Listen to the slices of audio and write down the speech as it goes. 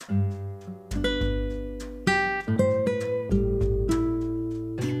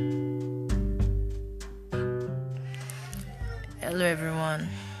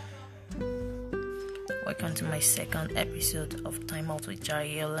to my second episode of Time Out with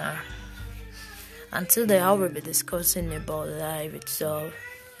Jayola. And today I will be discussing about life itself,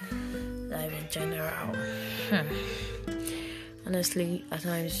 life in general. Honestly, at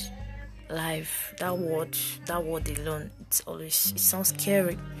times, life, that word alone, it sounds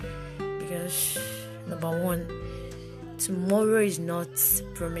scary because number one, tomorrow is not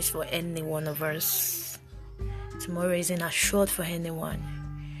promised for any one of us. Tomorrow isn't assured for anyone.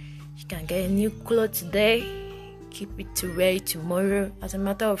 You can get a new clothes today, keep it to wear it tomorrow. As a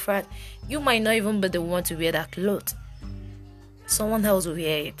matter of fact, you might not even be the one to wear that clothes. Someone else will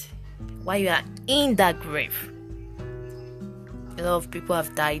wear it while you are in that grave. A lot of people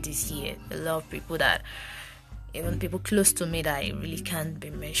have died this year. A lot of people that, even people close to me that I really can't be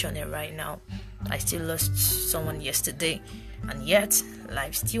mentioning right now. I still lost someone yesterday, and yet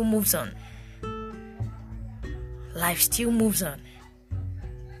life still moves on. Life still moves on.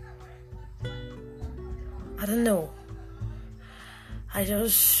 I don't know. I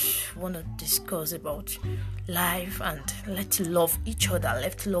just want to discuss about life and let's love each other.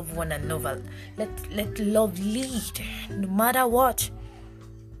 Let's love one another. Let love lead, no matter what.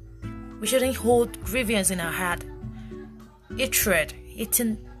 We shouldn't hold grievance in our heart. Hatred,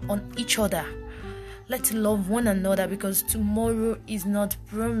 hating on each other. Let's love one another because tomorrow is not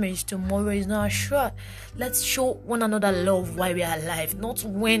promised. Tomorrow is not assured. Let's show one another love while we are alive. Not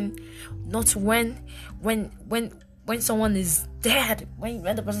when someone is dead. When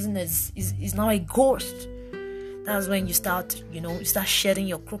the person is now a ghost. That's when you start shedding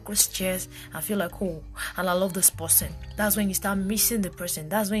your crocus tears and feel like, oh, and I love this person. That's when you start missing the person.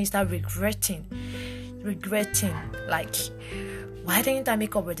 That's when you start regretting. Like, why didn't I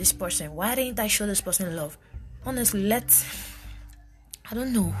make up with this person? Why didn't I show this person love? Honestly, I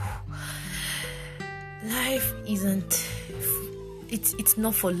don't know. Life it's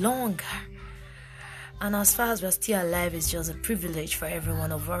not for long. And as far as we're still alive, it's just a privilege for every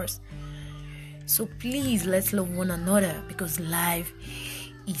one of us. So please, let's love one another because life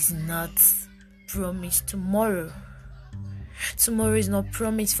is not promised tomorrow. Tomorrow is not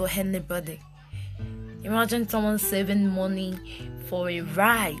promised for anybody. Imagine someone saving money for a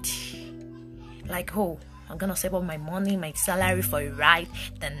ride. Like, oh, I'm gonna save up my money, my salary for a ride.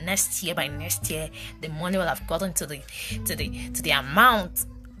 Then by next year, the money will have gotten to the amount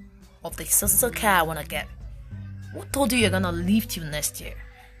of the social car I wanna get. Who told you you're gonna live till next year?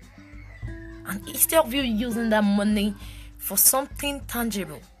 And instead of you using that money for something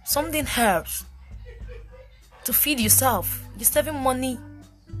tangible, something else, to feed yourself, you're saving money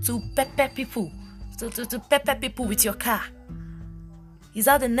to pepper people. To pepper people with your car. Is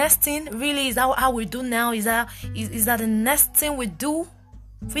that the next thing? Really? Is that how we do now? Is that the next thing we do?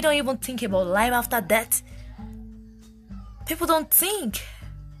 We don't even think about life after death. People don't think.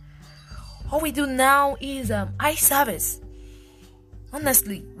 All we do now is eye service.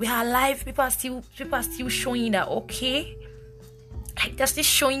 Honestly, we are alive. People are still showing that okay. Like they're still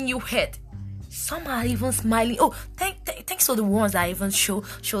showing you head. Some are even smiling. Oh, thanks to the ones that even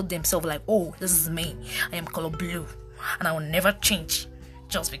showed themselves like, oh, this is me. I am color blue, and I will never change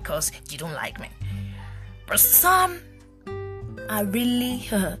just because you don't like me. But some are really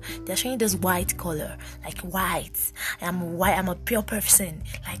they're showing this white color, like white. White. I'm a pure person.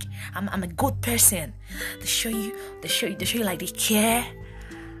 Like I'm a good person. They show you like they care.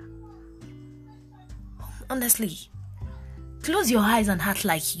 Honestly. Close your eyes and act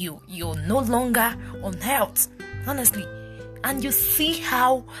like you're no longer on earth, honestly, and you see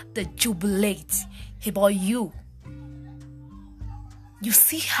how they jubilate about you. You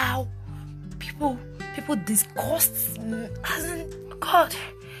see how people discuss. God,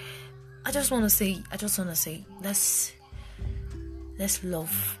 I just want to say, let's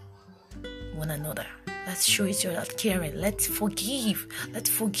love one another. Let's show each other caring. Let's forgive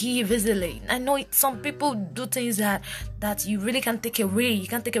easily. I know some people do things that you really can't take away. You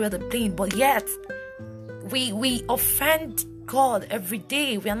can't take away the pain, but yet we offend God every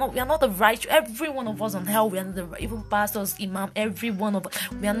day. We are not the right. Every one of us on hell. We are not even pastors, imam. Every one of us.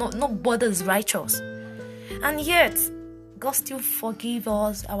 We are nobody is righteous, and yet God still forgive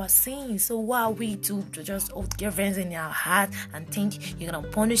us our sins. So why are we to just hold grievance in our heart and think you're gonna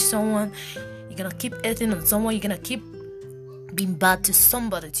punish someone? You're gonna keep hating on someone. You're gonna keep being bad to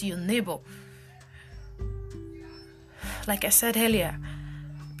somebody, to your neighbor. Like I said earlier,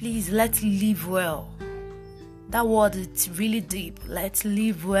 please, let's live well. That word is really deep. Let's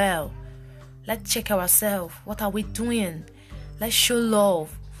live well. Let's check ourselves. What are we doing? Let's show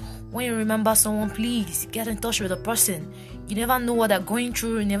love. When you remember someone, please get in touch with the person. You never know what they're going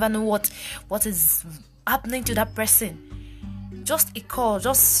through. You never know what is happening to that person. Just a call,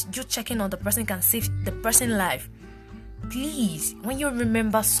 just you checking on the person can save the person life. Please, when you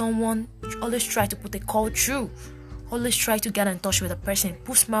remember someone, always try to put a call through. Always try to get in touch with a person.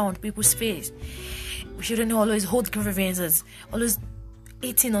 Put smile on people's face. We shouldn't always hold grievances. Always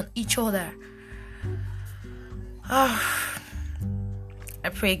hating on each other. I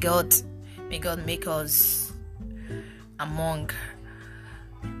pray may God make us among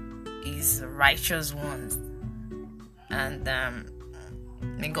His righteous ones. And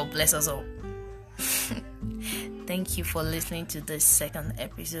may God bless us all. Thank you for listening to this second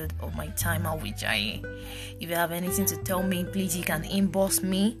episode of my time out with Jai. If you have anything to tell me, please you can inbox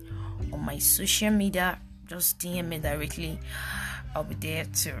me on my social media. Just DM me directly. I'll be there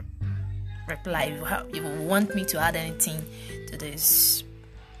to reply. If you want me to add anything to this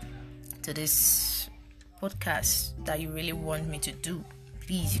podcast that you really want me to do,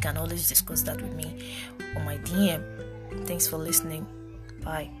 please you can always discuss that with me on my DM. Thanks for listening.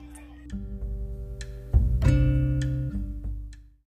 Bye.